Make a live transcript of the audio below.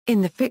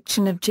In the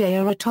fiction of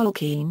J.R.R.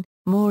 Tolkien,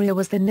 Moria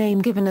was the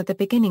name given at the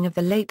beginning of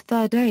the late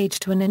Third Age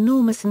to an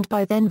enormous and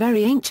by then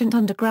very ancient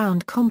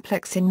underground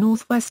complex in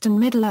northwestern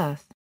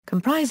Middle-earth,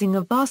 comprising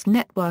a vast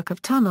network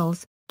of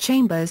tunnels,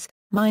 chambers,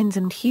 mines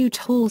and huge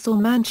halls or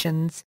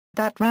mansions,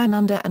 that ran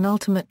under and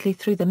ultimately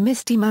through the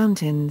Misty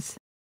Mountains.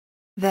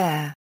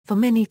 There, for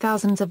many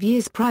thousands of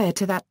years prior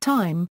to that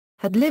time,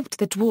 had lived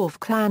the dwarf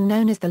clan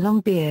known as the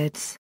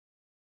Longbeards.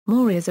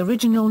 Moria's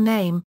original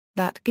name,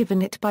 that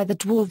given it by the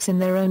dwarves in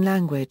their own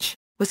language,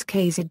 was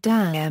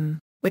Khazad-dûm,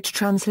 which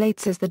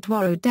translates as the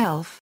Dwarrow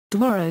Delf,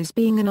 dwarrows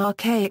being an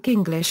archaic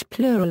English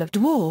plural of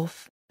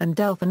dwarf, and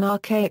delf an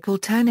archaic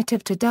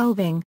alternative to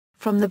delving,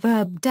 from the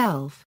verb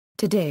delf,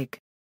 to dig.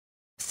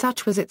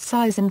 Such was its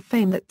size and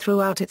fame that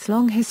throughout its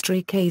long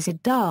history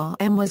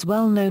Khazad-dûm was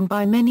well known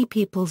by many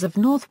peoples of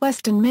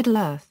northwestern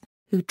Middle-earth,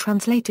 who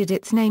translated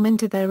its name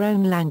into their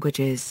own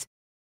languages.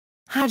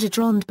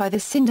 Hadjadrond by the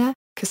Sindar,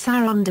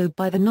 Khazad-dûm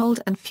by the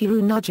Nold and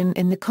Furunujan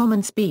in the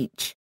common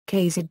speech,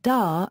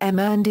 Khazad-dûm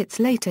earned its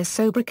later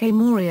sobriquet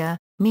Moria,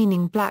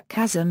 meaning black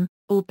chasm,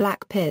 or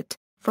black pit,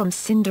 from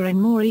Sindar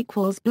in Mor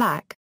equals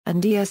black,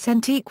 and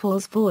Eosent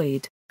equals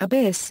void,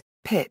 abyss,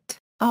 pit,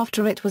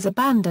 after it was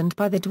abandoned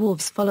by the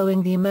dwarves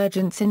following the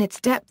emergence in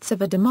its depths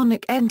of a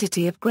demonic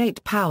entity of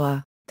great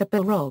power, the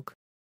Balrog.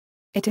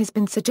 It has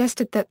been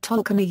suggested that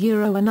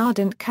Tolkien an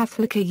ardent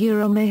Catholic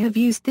may have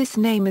used this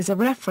name as a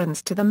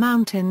reference to the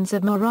mountains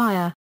of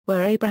Moria,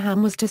 where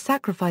Abraham was to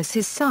sacrifice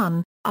his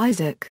son,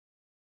 Isaac.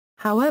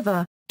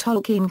 However,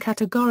 Tolkien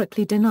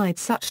categorically denied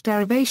such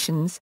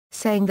derivations,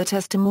 saying that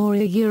as to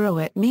Moria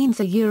it means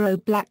a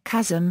black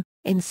chasm,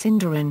 in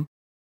Sindarin.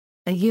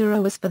 A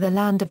is for the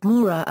land of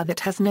Mora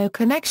that has no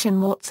connection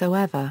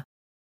whatsoever.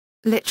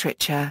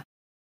 Literature.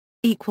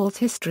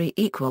 History.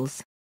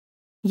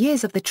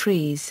 Years of the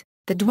Trees.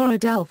 The Dwarrow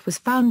Delf was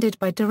founded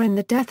by Durin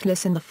the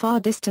Deathless in the far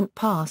distant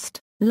past,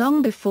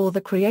 long before the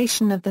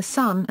creation of the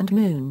sun and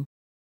moon.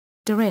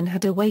 Durin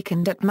had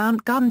awakened at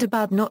Mount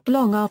Gundabad not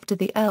long after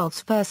the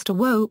elves first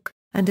awoke,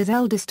 and as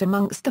eldest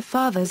amongst the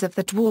fathers of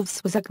the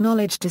dwarves was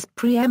acknowledged as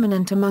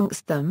preeminent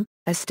amongst them,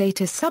 a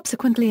status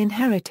subsequently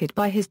inherited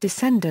by his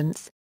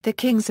descendants, the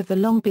kings of the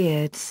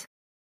Longbeards.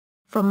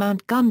 From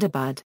Mount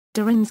Gundabad,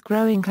 Durin's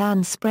growing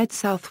clan spread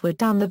southward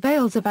down the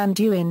Vales of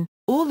Anduin,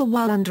 all the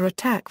while under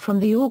attack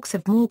from the Orcs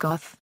of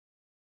Morgoth.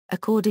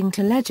 According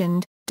to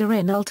legend,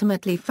 Durin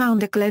ultimately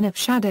found a glen of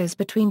shadows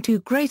between two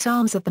great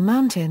arms of the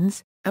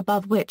mountains,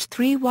 above which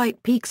three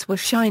white peaks were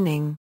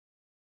shining.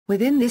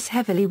 Within this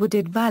heavily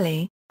wooded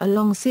valley, a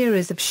long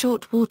series of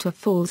short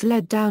waterfalls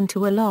led down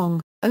to a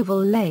long,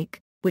 oval lake,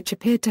 which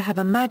appeared to have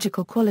a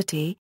magical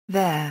quality.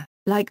 There,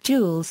 like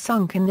jewels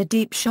sunk in the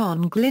deep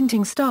shone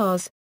glinting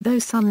stars, though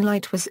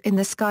sunlight was in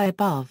the sky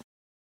above.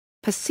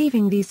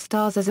 Perceiving these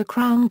stars as a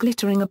crown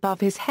glittering above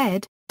his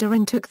head,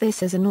 Durin took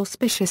this as an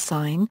auspicious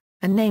sign,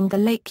 and named the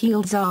lake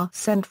Keelzar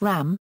Sent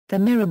Ram, the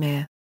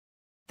Mirrormere.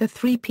 The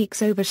three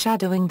peaks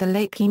overshadowing the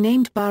lake he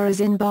named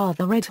Barazin-Bar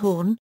the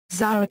Redhorn,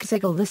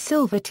 Zarak-Ziggle the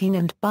Silvertine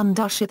and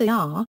Bundusha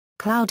the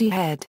Cloudy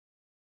Head.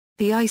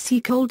 The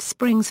icy cold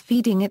springs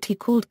feeding it he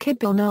called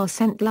Kibilnar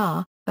Sent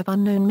La, of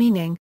unknown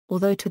meaning,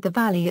 although to the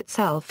valley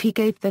itself he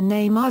gave the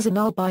name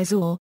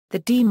Arzanal-Bizor, the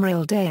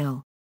Deemril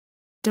Dale.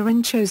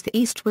 Durin chose the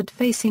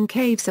eastward-facing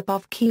caves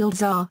above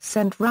Keelzar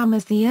Sent Ram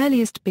as the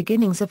earliest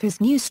beginnings of his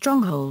new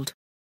stronghold.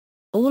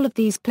 All of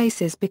these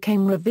places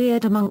became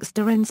revered amongst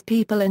Durin's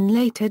people in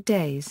later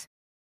days.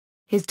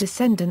 His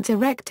descendants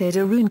erected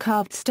a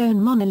rune-carved stone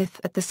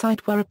monolith at the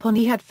site whereupon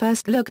he had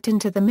first looked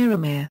into the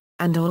Mirrormere,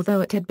 and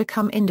although it had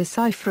become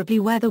indecipherably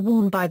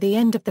weather-worn by the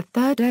end of the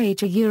Third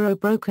Age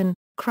broken,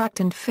 cracked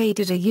and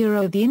faded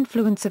the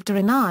influence of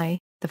Durin I,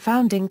 the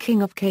founding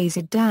king of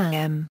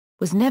Khazad-dûm,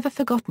 was never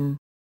forgotten.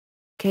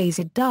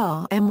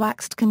 Khazad-dûm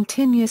waxed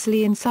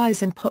continuously in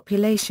size and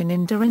population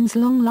in Durin's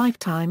long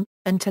lifetime,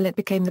 until it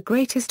became the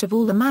greatest of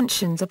all the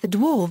mansions of the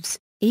dwarves,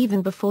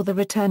 even before the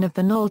return of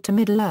the Nold to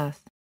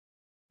Middle-earth.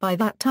 By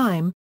that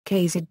time,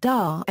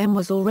 Khazad-dûm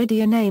was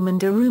already a name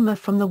and a rumour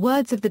from the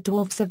words of the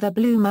dwarves of the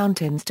Blue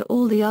Mountains to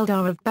all the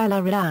Eldar of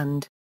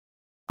Beleriand.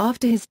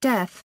 After his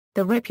death,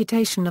 the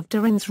reputation of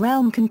Durin's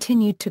realm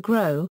continued to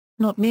grow,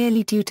 not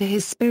merely due to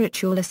his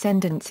spiritual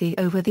ascendancy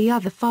over the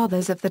other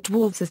fathers of the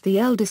dwarves as the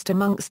eldest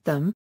amongst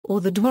them, or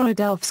the Dwarrow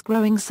Delf's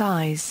growing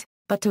size,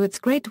 but to its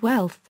great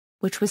wealth,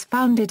 which was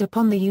founded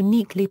upon the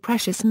uniquely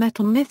precious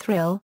metal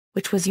mithril,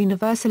 which was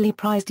universally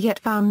prized yet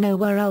found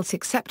nowhere else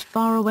except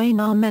far away in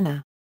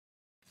Armena.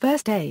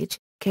 First Age,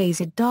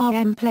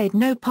 Khazad-dûm played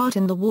no part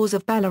in the wars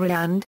of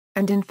Beleriand,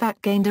 and in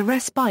fact gained a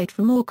respite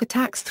from orc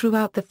attacks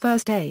throughout the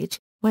First Age,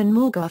 when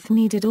Morgoth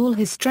needed all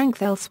his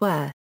strength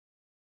elsewhere.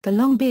 The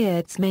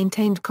Longbeards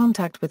maintained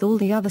contact with all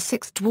the other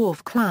 6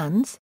 dwarf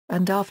clans,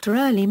 and after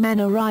early men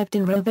arrived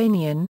in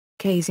Rovanion,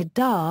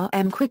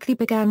 Khazad-dûm quickly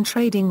began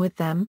trading with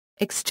them,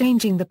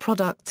 exchanging the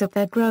products of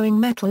their growing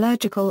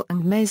metallurgical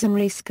and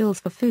masonry skills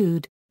for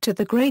food, to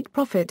the great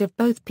profit of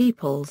both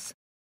peoples.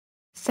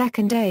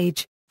 Second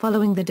Age,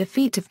 following the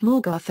defeat of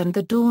Morgoth and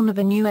the dawn of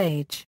a new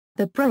age,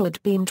 the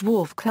broad-beamed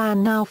dwarf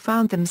clan now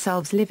found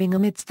themselves living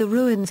amidst the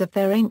ruins of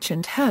their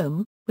ancient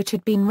home, which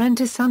had been rent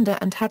asunder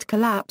and had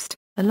collapsed,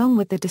 along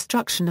with the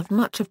destruction of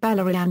much of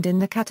Beleriand in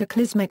the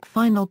cataclysmic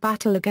final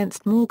battle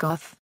against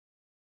Morgoth.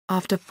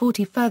 After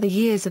 40 further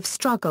years of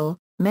struggle,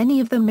 many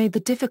of them made the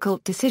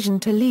difficult decision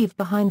to leave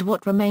behind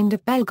what remained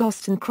of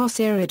Belgost and cross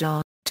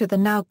Eridar, to the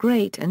now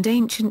great and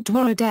ancient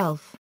Dwarrow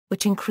Delf,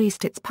 which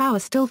increased its power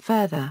still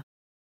further.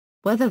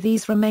 Whether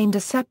these remained a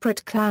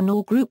separate clan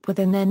or group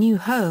within their new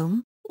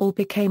home, or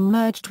became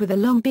merged with the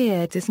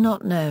Longbeards is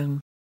not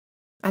known.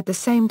 At the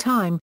same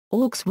time,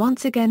 orcs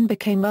once again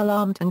became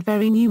well-armed and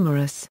very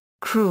numerous,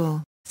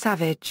 cruel,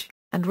 savage,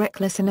 and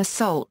reckless in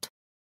assault.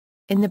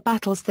 In the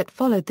battles that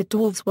followed, the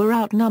dwarves were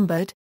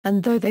outnumbered,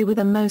 and though they were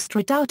the most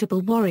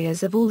redoubtable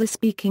warriors of all the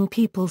speaking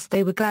peoples,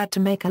 they were glad to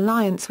make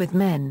alliance with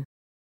men.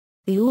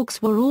 The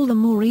orcs were all the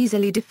more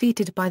easily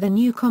defeated by the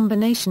new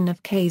combination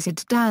of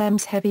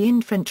Khazad-dûm's heavy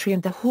infantry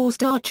and the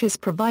horsed archers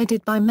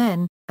provided by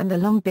men, and the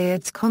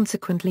Longbeards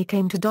consequently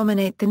came to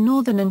dominate the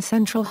northern and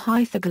central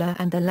Hythagla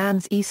and the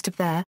lands east of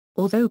there,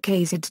 although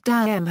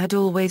Khazad-dûm had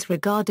always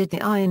regarded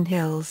the Iron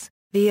Hills,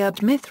 the Erd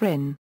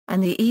Mithrin,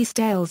 and the East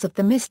Dales of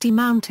the Misty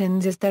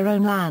Mountains as their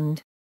own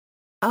land.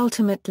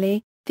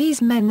 Ultimately,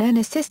 these men then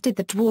assisted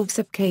the dwarves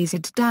of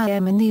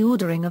Khazad-dûm in the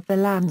ordering of the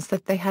lands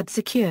that they had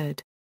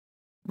secured.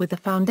 With the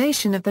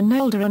foundation of the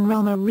Noldor and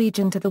Rama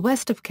region to the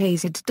west of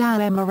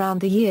Khazad-dûm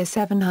around the year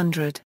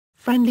 700,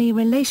 friendly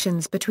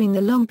relations between the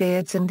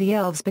Longbeards and the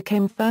elves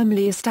became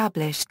firmly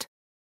established.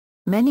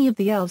 Many of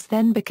the elves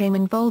then became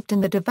involved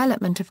in the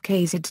development of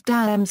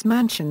Khazad-dûm's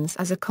mansions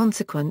as a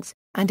consequence,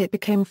 and it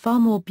became far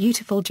more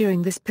beautiful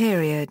during this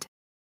period.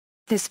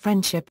 This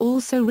friendship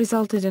also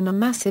resulted in a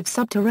massive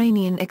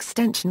subterranean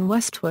extension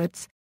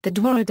westwards. The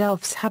Dwarrow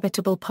Delf's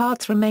habitable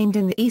parts remained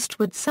in the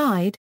eastward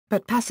side,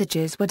 but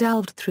passages were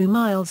delved through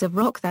miles of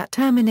rock that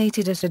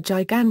terminated at a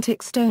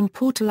gigantic stone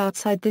portal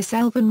outside this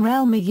elven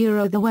realm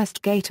the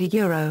West Gate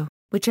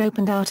which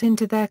opened out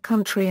into their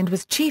country and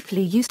was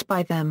chiefly used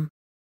by them.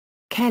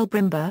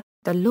 Celebrimbor,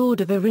 the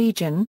lord of a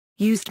region,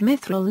 used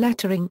mithril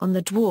lettering on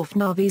the dwarf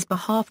Navi's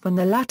behalf when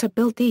the latter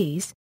built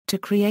these, to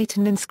create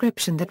an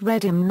inscription that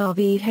read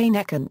Navi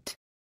Hainekant.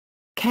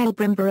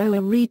 Celebrimbor o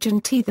a region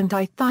Teethant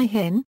I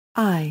Thaihin,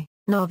 I,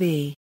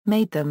 Navi,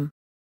 made them.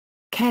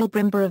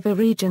 Celebrimbor of a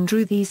region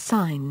drew these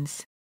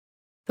signs.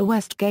 The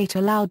West Gate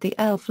allowed the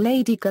elf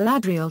lady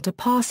Galadriel to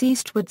pass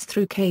eastwards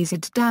through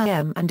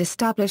Khazad-dûm and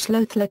establish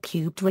Lothla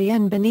cubed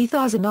Rien beneath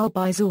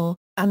Azanal-Bizor,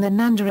 and the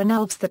Nandarin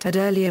elves that had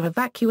earlier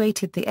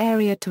evacuated the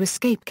area to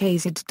escape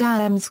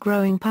Khazad-dûm's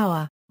growing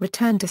power,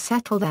 returned to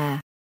settle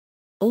there.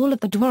 All of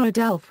the Dwarrow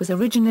Delf was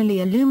originally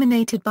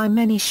illuminated by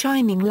many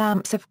shining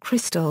lamps of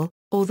crystal,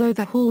 although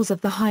the halls of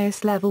the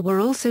highest level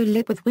were also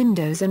lit with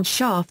windows and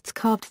shafts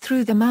carved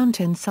through the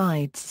mountain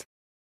sides.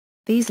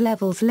 These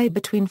levels lay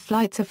between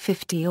flights of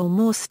 50 or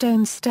more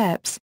stone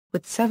steps,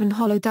 with 7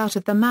 hollowed out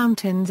of the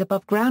mountains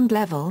above ground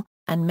level,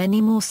 and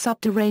many more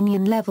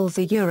subterranean levels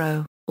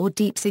or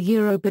deeps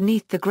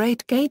beneath the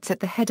great gates at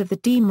the head of the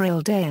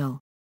Deemril Dale.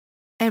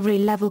 Every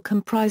level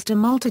comprised a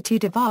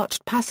multitude of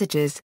arched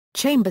passages,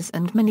 chambers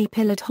and many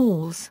pillared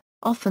halls,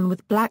 often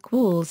with black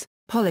walls,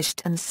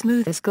 polished and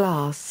smooth as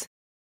glass.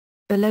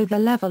 Below the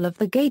level of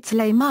the gates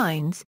lay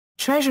mines,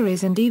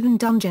 treasuries and even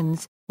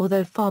dungeons,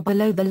 although far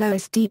below the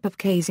lowest deep of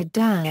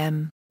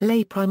Khazad-dûm,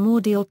 lay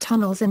primordial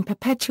tunnels in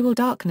perpetual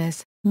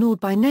darkness, gnawed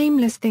by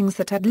nameless things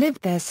that had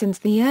lived there since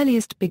the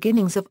earliest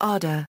beginnings of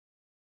Arda.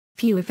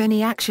 Few if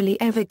any actually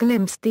ever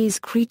glimpsed these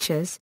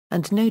creatures,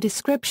 and no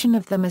description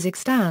of them as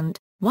extant.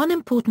 One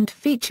important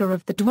feature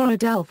of the Dwarrow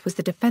Delf was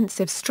the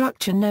defensive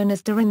structure known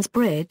as Durin's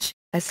Bridge,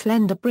 a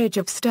slender bridge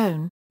of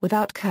stone,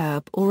 without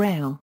curb or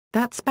rail,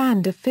 that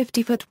spanned a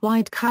 50-foot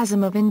wide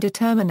chasm of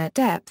indeterminate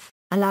depth,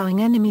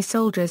 allowing enemy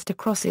soldiers to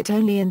cross it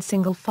only in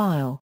single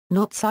file,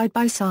 not side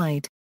by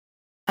side.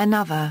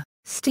 Another,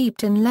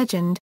 steeped in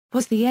legend,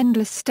 was the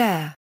Endless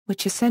Stair,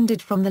 which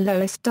ascended from the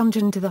lowest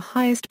dungeon to the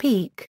highest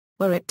peak,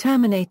 where it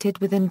terminated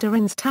within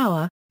Durin's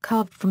Tower,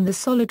 carved from the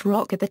solid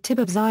rock at the tip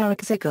of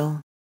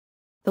Zyarek-Zigil.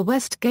 The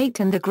West Gate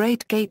and the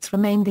Great Gates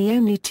remained the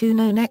only 2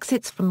 known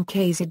exits from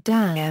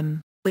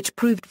Khazad-dûm, which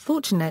proved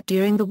fortunate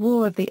during the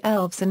War of the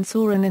Elves and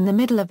Sauron in the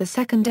middle of the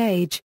Second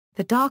Age.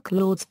 The Dark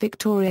Lord's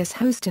victorious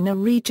host in a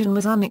region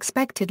was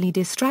unexpectedly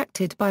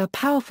distracted by a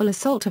powerful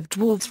assault of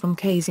dwarves from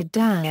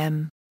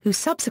Khazad-dûm, who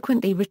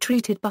subsequently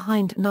retreated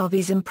behind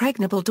Navi's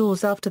impregnable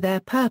doors after their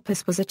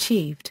purpose was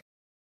achieved.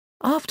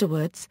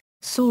 Afterwards,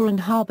 Sauron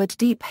harbored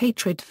deep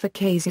hatred for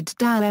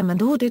Khazad-dûm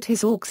and ordered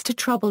his orcs to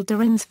trouble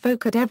Durin's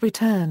folk at every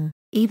turn,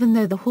 even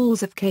though the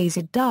halls of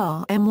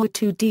Khazad-dûm were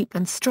too deep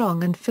and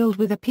strong and filled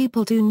with a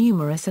people too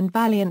numerous and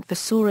valiant for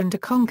Sauron to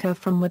conquer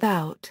from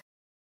without.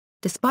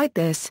 Despite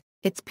this,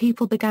 its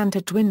people began to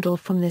dwindle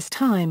from this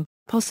time,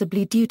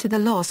 possibly due to the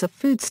loss of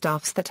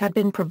foodstuffs that had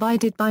been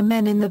provided by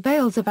men in the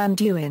Vales of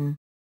Anduin.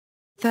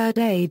 Third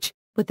Age,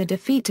 with the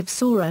defeat of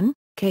Sauron,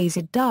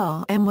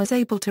 Khazad-dûm was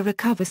able to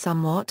recover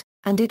somewhat,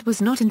 and it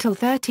was not until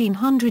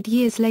 1300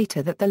 years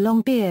later that the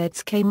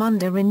Longbeards came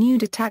under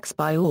renewed attacks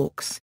by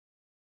orcs.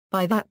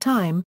 By that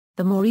time, the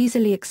the more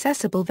easily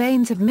accessible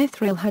veins of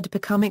mithril had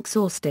become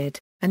exhausted,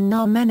 and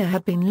Nar-Mena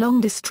had been long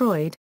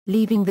destroyed,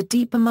 leaving the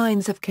deeper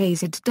mines of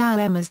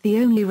Khazad-dûm as the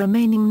only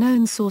remaining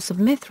known source of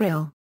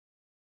mithril.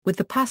 With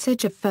the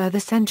passage of further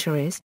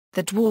centuries,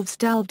 the dwarves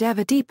delved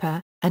ever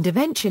deeper, and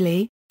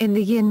eventually, in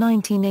the year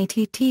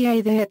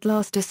 1980 they at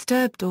last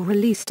disturbed or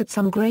released at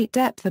some great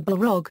depth the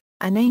Balrog,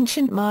 an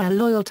ancient Mire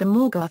loyal to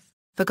Morgoth,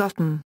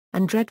 forgotten,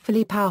 and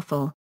dreadfully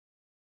powerful.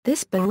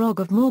 This Balrog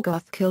of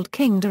Morgoth killed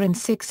King Durin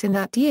VI in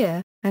that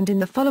year, and in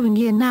the following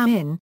year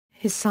Nauin,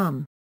 his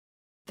son.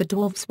 The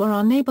dwarves were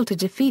unable to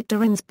defeat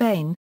Durin's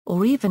bane,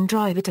 or even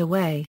drive it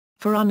away,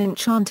 for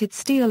unenchanted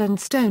steel and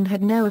stone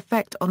had no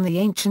effect on the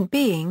ancient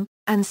being,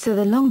 and so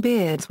the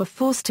Longbeards were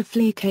forced to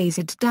flee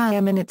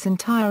Khazad-dûm in its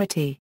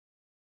entirety.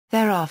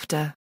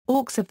 Thereafter,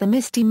 orcs of the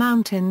Misty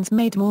Mountains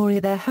made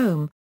Moria their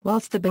home,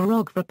 whilst the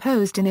Balrog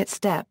reposed in its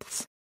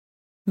depths.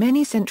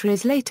 Many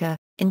centuries later,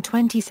 in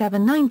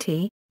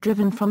 2790,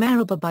 driven from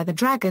Erebor by the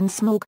dragon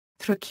Smaug,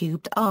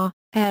 Khazad-dûm,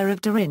 heir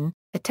of Durin,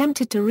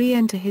 attempted to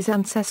re-enter his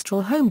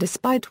ancestral home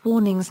despite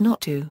warnings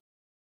not to.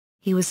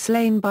 He was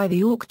slain by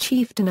the orc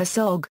chieftain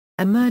Azog,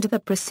 a murder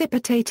that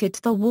precipitated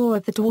the War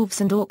of the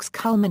Dwarves and Orcs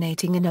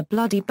culminating in a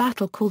bloody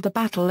battle called the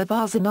Battle of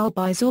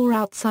Arzen-al-Bizor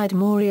outside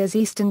Moria's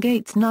eastern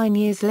gates 9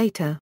 years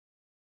later.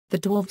 The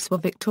dwarves were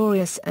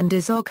victorious and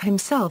Azog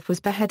himself was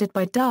beheaded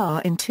by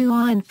Dar-in 2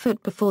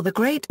 Ironfoot before the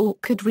Great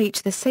Orc could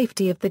reach the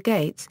safety of the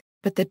gates,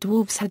 but the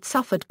dwarves had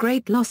suffered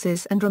great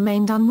losses and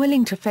remained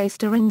unwilling to face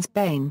Durin's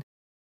bane.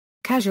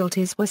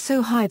 Casualties were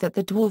so high that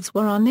the dwarves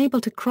were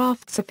unable to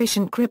craft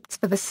sufficient crypts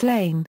for the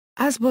slain,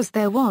 as was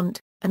their wont,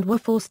 and were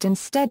forced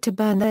instead to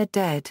burn their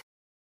dead.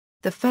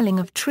 The felling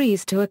of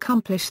trees to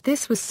accomplish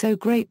this was so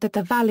great that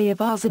the valley of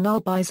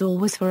Arzen-al-Bizor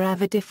was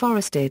forever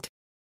deforested.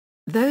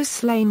 Those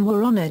slain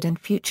were honored in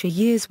future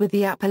years with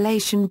the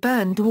appellation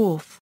Burn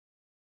Dwarf.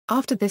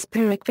 After this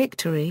Pyrrhic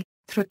victory,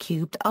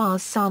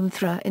 Khazad-dûm's son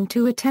Thra-in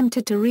II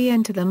attempted to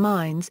re-enter the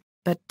mines,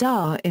 but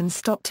Dar-in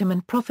stopped him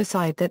and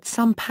prophesied that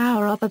some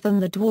power other than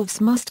the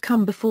dwarves must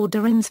come before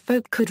Durin's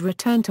folk could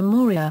return to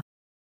Moria.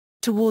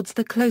 Towards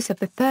the close of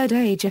the Third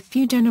Age a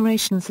few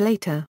generations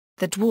later,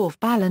 the dwarf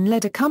Balin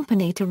led a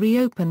company to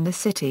reopen the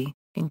city,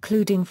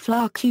 including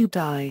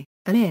Fla-Cubdi,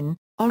 Anin,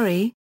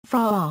 Ori,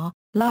 Fra,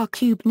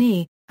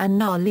 La-Cubni, and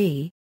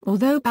Na-Li,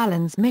 although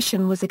Balin's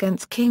mission was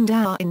against King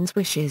Dauin's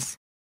wishes.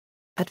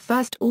 At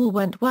first all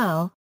went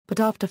well, but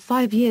after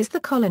 5 years the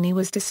colony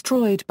was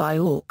destroyed by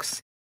orcs.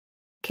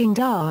 King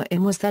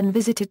Dauin was then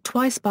visited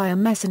twice by a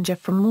messenger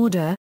from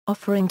Mordor,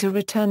 offering to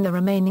return the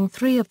remaining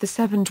 3 of the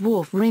 7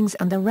 dwarf rings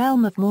and the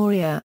realm of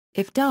Moria,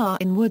 if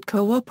Dauin would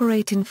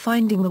cooperate in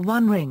finding the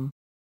One Ring.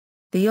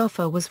 The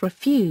offer was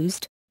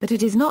refused, but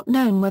it is not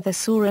known whether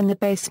Sauron the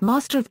base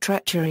master of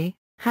treachery,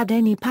 had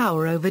any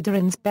power over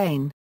Durin's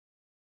bane.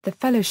 The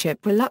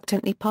Fellowship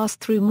reluctantly passed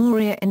through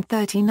Moria in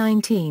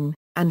 3019,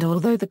 and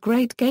although the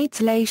Great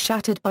Gates lay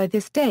shattered by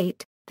this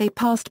date, they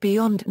passed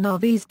beyond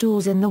Narvi's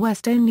doors in the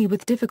west only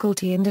with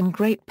difficulty and in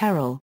great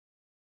peril.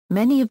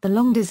 Many of the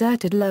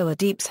long-deserted lower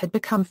deeps had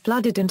become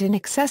flooded and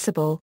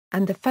inaccessible,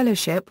 and the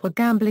Fellowship were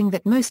gambling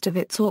that most of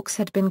its orcs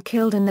had been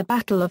killed in the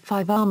Battle of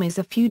 5 Armies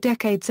a few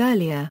decades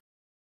earlier.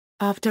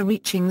 After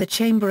reaching the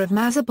Chamber of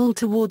Mazabul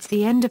towards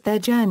the end of their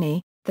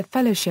journey, the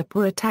Fellowship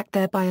were attacked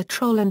there by a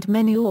troll and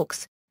many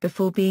orcs,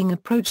 before being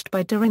approached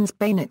by Durin's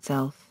bane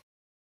itself.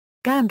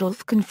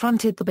 Gandalf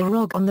confronted the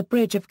Balrog on the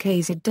bridge of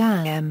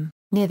Khazad-dûm,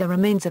 near the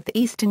remains of the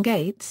Eastern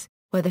Gates,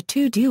 where the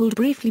two duelled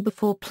briefly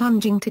before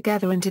plunging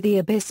together into the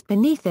abyss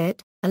beneath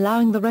it,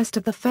 allowing the rest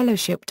of the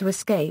Fellowship to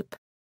escape.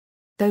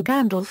 Though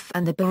Gandalf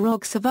and the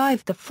Balrog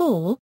survived the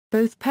fall,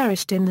 both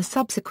perished in the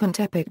subsequent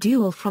epic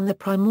duel from the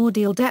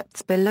primordial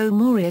depths below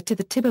Moria to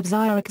the tip of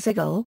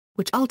Zirak-Zigil,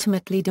 which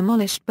ultimately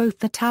demolished both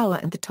the tower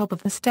and the top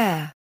of the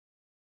stair.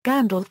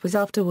 Gandalf was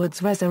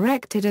afterwards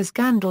resurrected as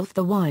Gandalf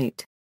the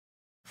White.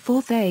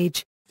 Fourth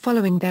Age,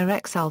 following their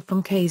exile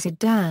from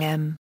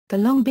Khazad-dûm, the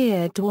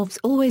Longbeard dwarves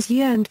always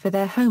yearned for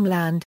their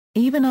homeland,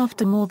 even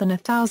after more than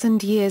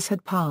 1,000 years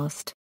had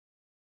passed.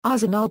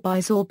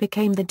 Arzen-al-Bizor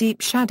became the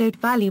deep-shadowed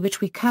valley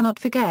which we cannot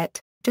forget,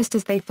 just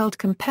as they felt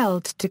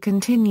compelled to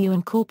continue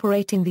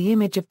incorporating the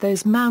image of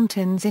those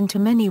mountains into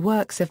many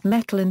works of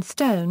metal and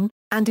stone,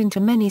 and into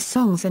many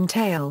songs and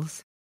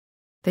tales.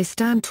 They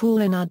stand tall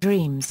in our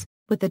dreams.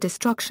 With the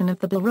destruction of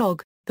the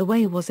Balrog, the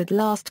way was at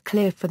last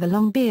clear for the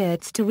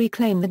Longbeards to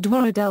reclaim the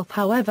Dwarrow Delf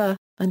however,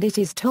 and it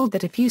is told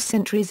that a few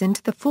centuries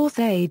into the Fourth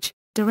Age,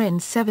 Durin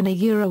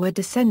VII a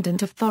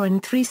descendant of Thorin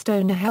III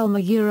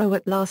Stonehelm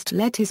at last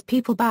led his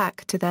people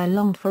back to their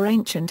longed-for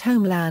ancient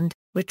homeland,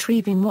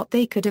 retrieving what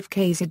they could of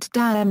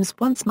Khazad-dûm's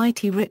once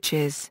mighty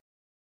riches.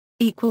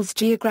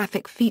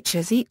 Geographic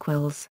features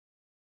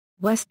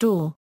West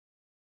Door.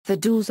 The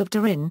Doors of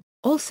Durin,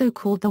 also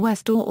called the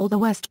West Door or the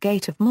West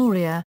Gate of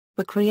Moria,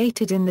 were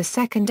created in the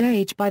Second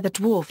Age by the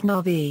dwarf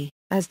Narvi,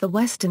 as the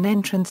western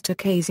entrance to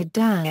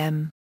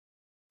Khazad-dûm.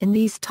 In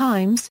these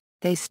times,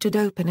 they stood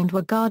open and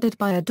were guarded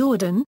by a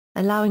Doordan,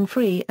 allowing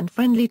free and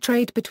friendly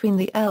trade between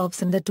the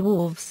elves and the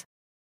dwarves.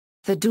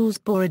 The doors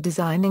bore a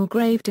design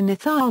engraved in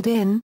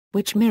Ithildin,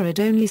 which mirrored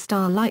only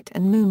starlight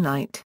and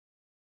moonlight.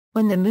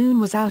 When the moon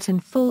was out in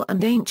full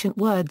and ancient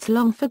words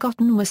long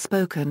forgotten were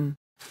spoken,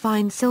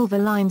 fine silver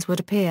lines would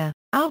appear,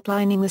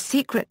 outlining the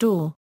secret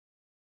door.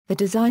 The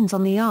designs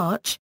on the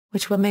arch,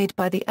 which were made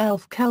by the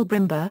elf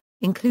Celbrimbor,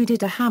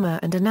 included a hammer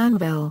and an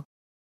anvil,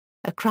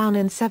 a crown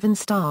and 7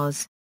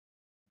 stars,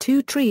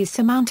 2 trees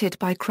surmounted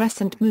by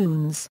crescent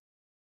moons,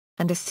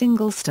 and a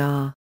single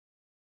star.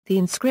 The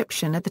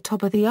inscription at the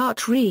top of the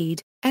arch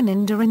read,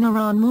 Enin Durin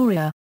Aran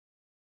Moria.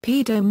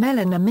 Pedo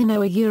Melina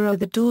Minnoa Euro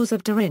the doors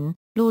of Durin,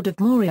 Lord of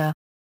Moria.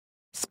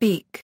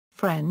 Speak,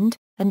 friend,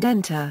 and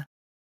enter.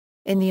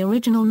 In the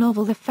original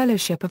novel The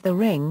Fellowship of the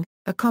Ring,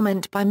 a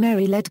comment by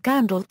Merry led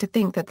Gandalf to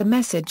think that the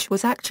message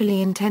was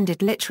actually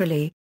intended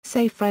literally,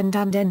 say friend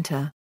and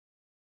enter.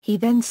 He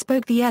then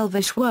spoke the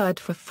Elvish word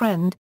for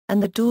friend,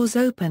 and the doors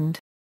opened.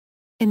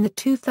 In the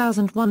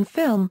 2001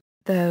 film,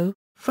 though,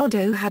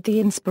 Frodo had the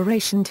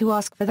inspiration to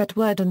ask for that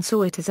word and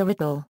saw it as a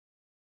riddle.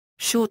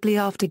 Shortly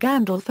after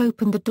Gandalf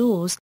opened the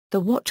doors, the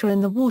Watcher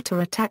in the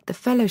Water attacked the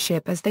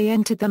Fellowship as they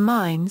entered the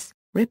mines,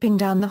 ripping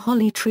down the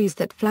holly trees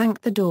that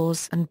flanked the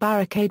doors and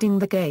barricading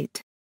the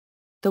gate.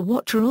 The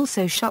Watcher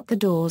also shut the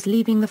doors,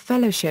 leaving the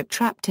Fellowship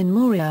trapped in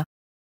Moria.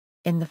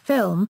 In the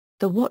film,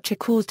 the Watcher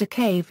caused a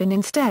cave-in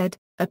instead,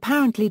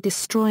 apparently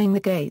destroying the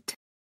gate.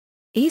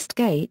 East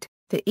Gate.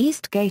 The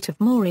East Gate of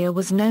Moria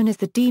was known as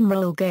the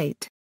Dwarrow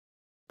Gate.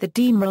 The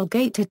Dwarrow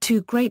Gate had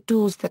 2 great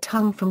doors that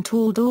hung from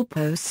tall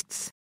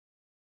doorposts.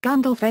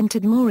 Gandalf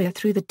entered Moria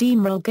through the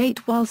Dwarrow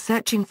Gate while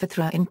searching for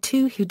Thrain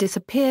II, who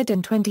disappeared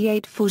in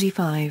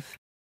 2845.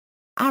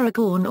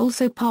 Aragorn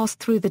also passed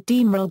through the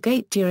Dwarrow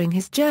Gate during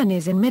his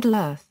journeys in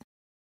Middle-earth.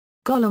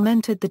 Gollum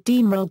entered the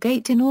Dwarrow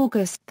Gate in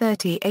August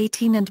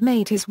 3018 and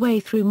made his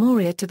way through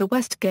Moria to the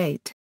West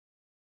Gate.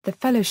 The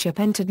Fellowship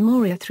entered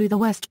Moria through the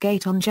West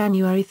Gate on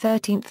January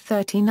 13,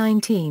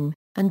 3019,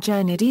 and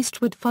journeyed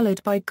eastward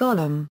followed by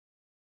Gollum.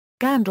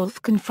 Gandalf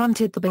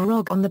confronted the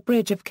Balrog on the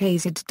bridge of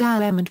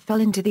Khazad-dûm and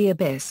fell into the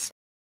abyss.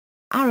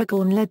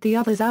 Aragorn led the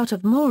others out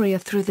of Moria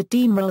through the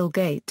Dwarrow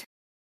Gate.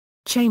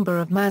 Chamber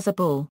of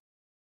Mazabul.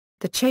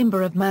 The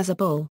Chamber of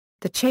Mazabul,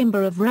 the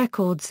Chamber of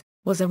Records,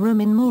 was a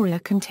room in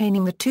Moria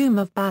containing the tomb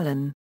of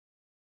Balin.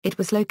 It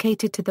was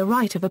located to the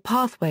right of a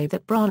pathway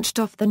that branched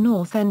off the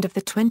north end of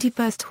the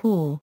 21st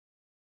Hall.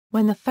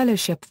 When the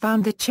Fellowship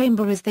found the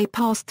chamber as they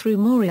passed through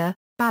Moria,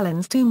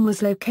 Balin's tomb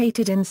was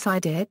located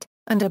inside it,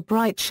 and a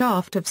bright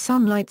shaft of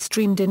sunlight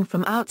streamed in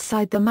from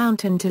outside the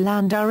mountain to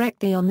land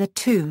directly on the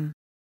tomb.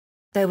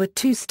 There were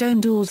 2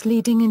 stone doors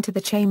leading into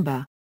the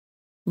chamber.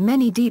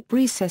 Many deep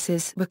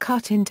recesses were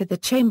cut into the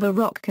chamber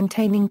rock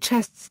containing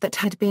chests that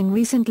had been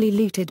recently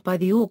looted by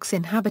the orcs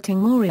inhabiting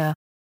Moria.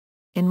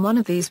 In one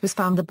of these was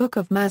found the Book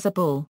of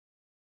Mazabul.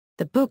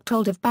 The book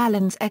told of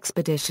Balin's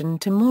expedition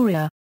to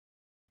Moria.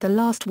 The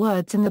last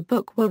words in the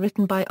book were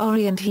written by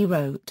Ori, and he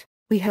wrote,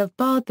 "We have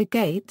barred the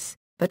gates,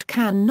 but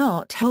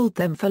cannot hold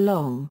them for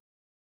long.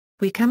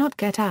 We cannot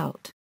get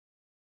out.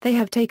 They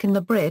have taken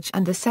the bridge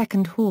and the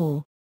second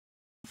hall.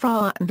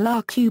 Fra and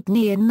la cube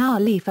near na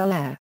leaf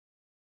alair.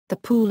 The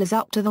pool is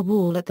up to the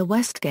wall at the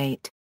west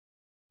gate.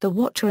 The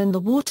Watcher in the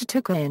water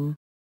took in.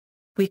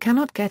 We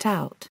cannot get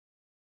out.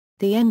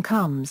 The end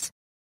comes.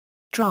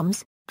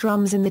 Drums,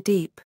 drums in the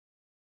deep.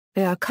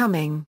 They are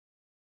coming."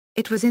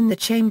 It was in the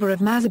Chamber of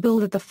Mazabul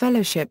that the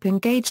Fellowship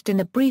engaged in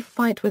a brief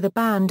fight with a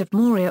band of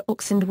Moria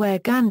orcs and where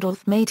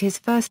Gandalf made his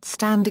first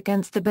stand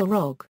against the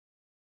Balrog.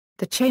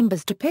 The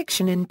chamber's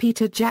depiction in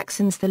Peter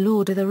Jackson's The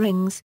Lord of the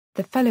Rings,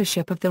 the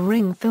Fellowship of the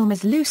Ring film,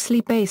 is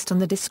loosely based on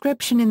the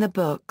description in the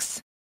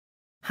books.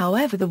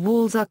 However, the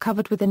walls are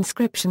covered with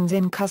inscriptions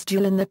in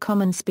Khazad-dûm, the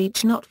common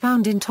speech not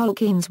found in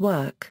Tolkien's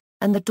work,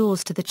 and the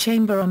doors to the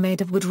chamber are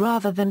made of wood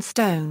rather than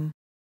stone.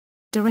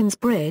 Durin's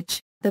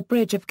Bridge. The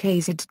Bridge of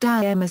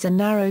Khazad-dûm is a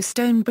narrow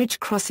stone bridge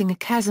crossing a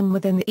chasm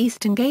within the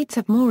eastern gates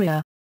of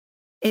Moria.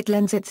 It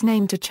lends its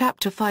name to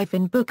Chapter 5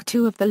 in Book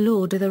 2 of The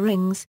Lord of the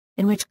Rings,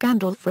 in which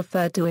Gandalf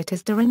referred to it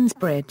as Durin's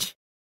Bridge.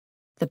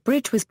 The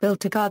bridge was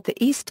built to guard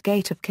the east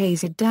gate of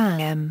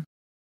Khazad-dûm.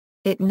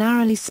 It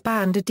narrowly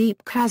spanned a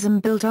deep chasm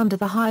built under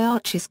the high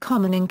arches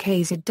common in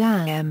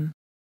Khazad-dûm.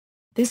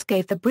 This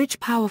gave the bridge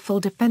powerful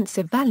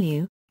defensive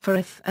value, for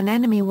if an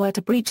enemy were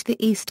to breach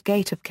the east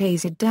gate of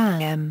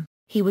Khazad-dûm,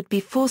 he would be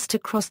forced to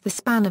cross the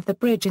span of the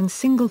bridge in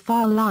single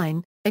file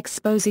line,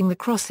 exposing the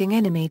crossing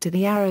enemy to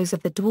the arrows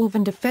of the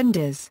dwarven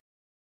defenders.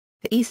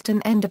 The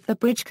eastern end of the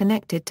bridge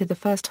connected to the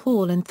first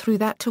hall and through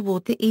that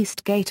toward the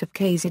east gate of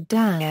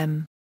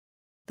Khazad-dûm.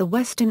 The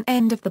western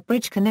end of the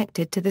bridge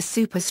connected to the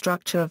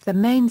superstructure of the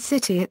main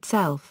city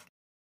itself.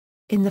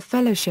 In the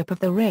Fellowship of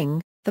the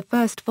Ring, the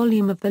first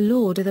volume of The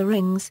Lord of the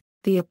Rings,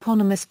 the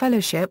eponymous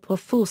Fellowship were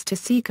forced to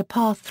seek a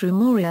path through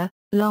Moria,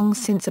 long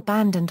since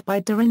abandoned by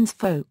Durin's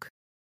folk.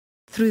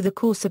 Through the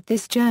course of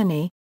this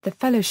journey, the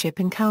Fellowship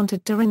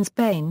encountered Durin's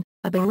Bane,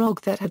 a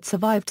Balrog that had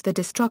survived the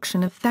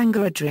destruction of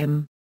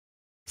Thangorodrim.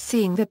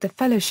 Seeing that the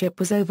Fellowship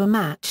was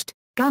overmatched,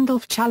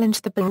 Gandalf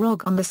challenged the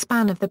Balrog on the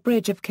span of the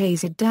bridge of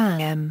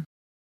Khazad-dûm.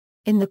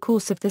 In the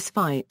course of this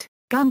fight,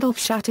 Gandalf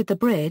shattered the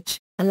bridge,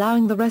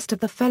 allowing the rest of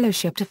the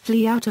Fellowship to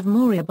flee out of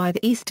Moria by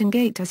the eastern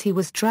gate as he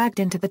was dragged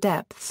into the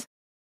depths.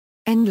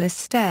 Endless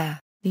Stair.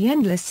 The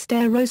Endless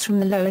Stair rose from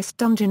the lowest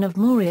dungeon of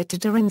Moria to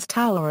Durin's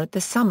Tower at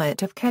the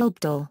summit of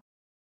Khazad-dûm.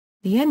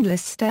 The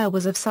Endless Stair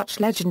was of such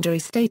legendary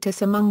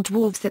status among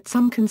dwarves that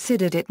some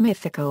considered it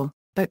mythical,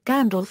 but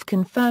Gandalf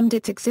confirmed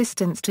its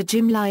existence to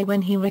Gimli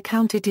when he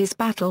recounted his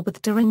battle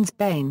with Durin's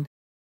Bane.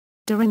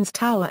 Durin's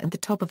Tower and the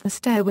top of the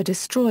stair were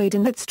destroyed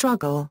in that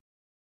struggle.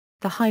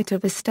 The height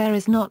of the stair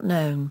is not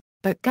known,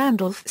 but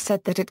Gandalf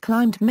said that it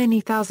climbed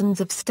many thousands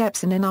of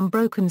steps in an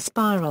unbroken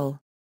spiral.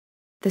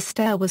 The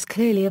stair was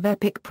clearly of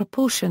epic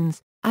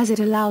proportions, as it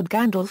allowed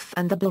Gandalf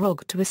and the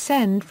Balrog to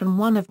ascend from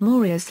one of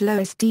Moria's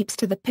lowest deeps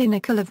to the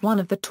pinnacle of one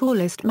of the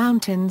tallest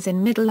mountains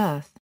in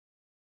Middle-earth.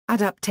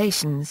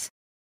 Adaptations.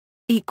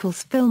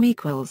 Film.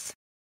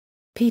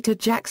 Peter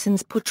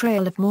Jackson's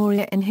portrayal of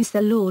Moria in his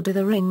The Lord of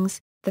the Rings,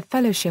 The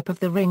Fellowship of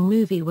the Ring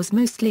movie was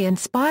mostly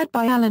inspired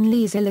by Alan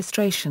Lee's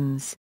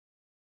illustrations.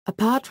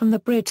 Apart from the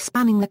bridge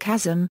spanning the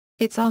chasm,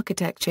 its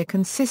architecture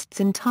consists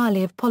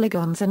entirely of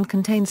polygons and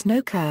contains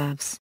no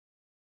curves.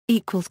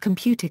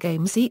 Computer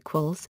games.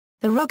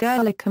 The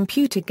roguelike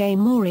computer game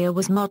Moria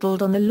was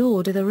modeled on the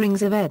Lord of the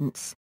Rings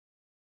events.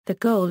 The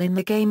goal in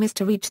the game is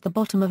to reach the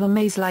bottom of a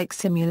maze-like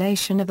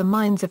simulation of the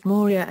mines of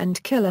Moria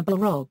and kill a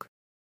Balrog.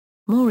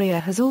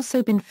 Moria has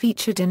also been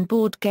featured in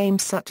board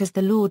games such as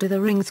The Lord of the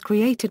Rings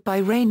created by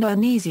Rainer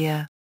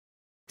Knizia.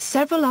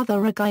 Several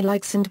other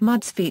roguelikes and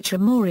MUDs feature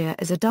Moria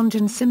as a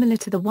dungeon similar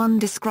to the one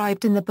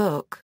described in the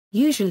book,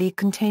 usually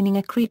containing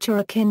a creature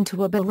akin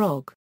to a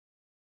Balrog.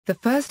 The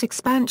first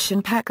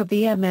expansion pack of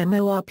the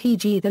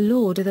MMORPG The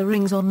Lord of the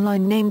Rings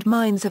Online named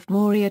Mines of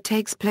Moria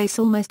takes place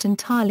almost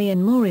entirely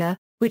in Moria,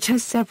 which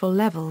has several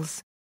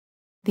levels.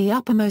 The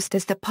uppermost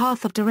is the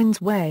Path of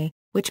Durin's Way,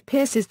 which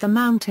pierces the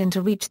mountain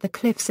to reach the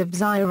cliffs of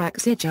Zyrak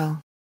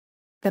Sigil.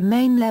 The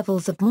main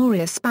levels of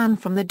Moria span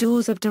from the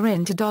Doors of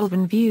Durin to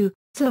Dolven View,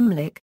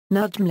 Tlumlik,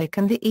 Nudmlik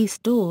and the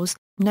East Doors,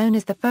 known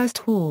as the First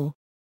Hall.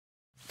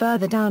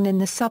 Further down in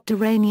the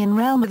subterranean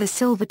realm are the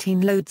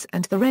Silvertine Lodes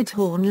and the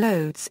Redhorn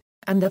Lodes,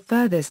 and the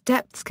furthest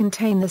depths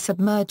contain the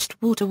submerged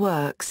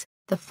waterworks,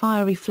 the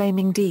fiery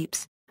flaming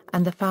deeps,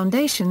 and the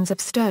foundations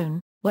of stone,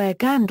 where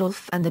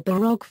Gandalf and the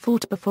Balrog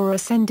fought before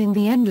ascending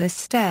the Endless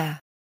Stair.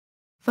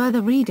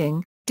 Further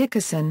reading,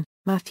 Dickerson,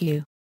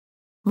 Matthew.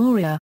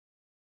 Moria.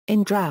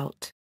 In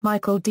Drought,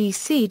 Michael D.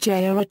 C.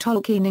 J. A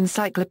Tolkien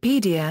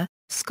Encyclopedia,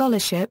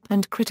 Scholarship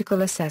and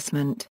Critical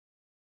Assessment.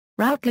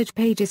 Routledge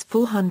pages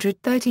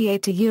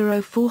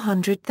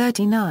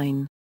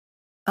 438-439.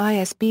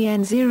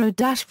 ISBN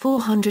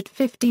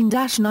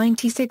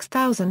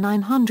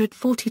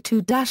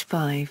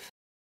 0-415-96942-5.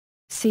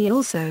 See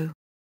also.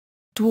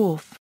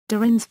 Dwarf,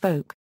 Durin's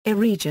Folk,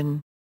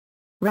 Eregion.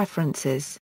 References